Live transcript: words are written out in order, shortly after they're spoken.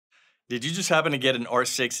Did you just happen to get an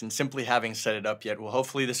R6 and simply haven't set it up yet? Well,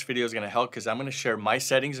 hopefully this video is going to help because I'm going to share my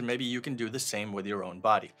settings and maybe you can do the same with your own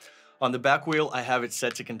body. On the back wheel, I have it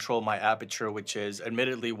set to control my aperture, which is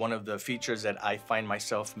admittedly one of the features that I find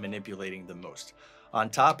myself manipulating the most. On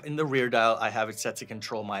top, in the rear dial, I have it set to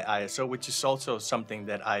control my ISO, which is also something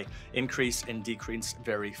that I increase and decrease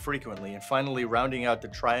very frequently. And finally, rounding out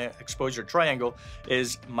the exposure triangle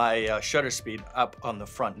is my shutter speed up on the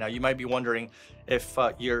front. Now, you might be wondering if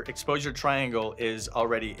your exposure triangle is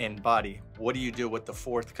already in body, what do you do with the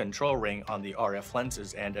fourth control ring on the RF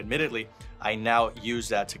lenses? And admittedly, I now use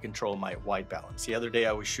that to control my white balance. The other day,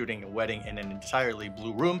 I was shooting a wedding in an entirely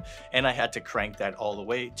blue room, and I had to crank that all the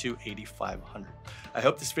way to 8500. I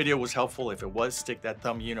hope this video was helpful. If it was, stick that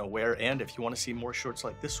thumb you know where, and if you want to see more shorts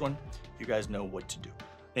like this one, you guys know what to do.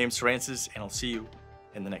 My name's Francis, and I'll see you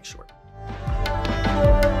in the next short.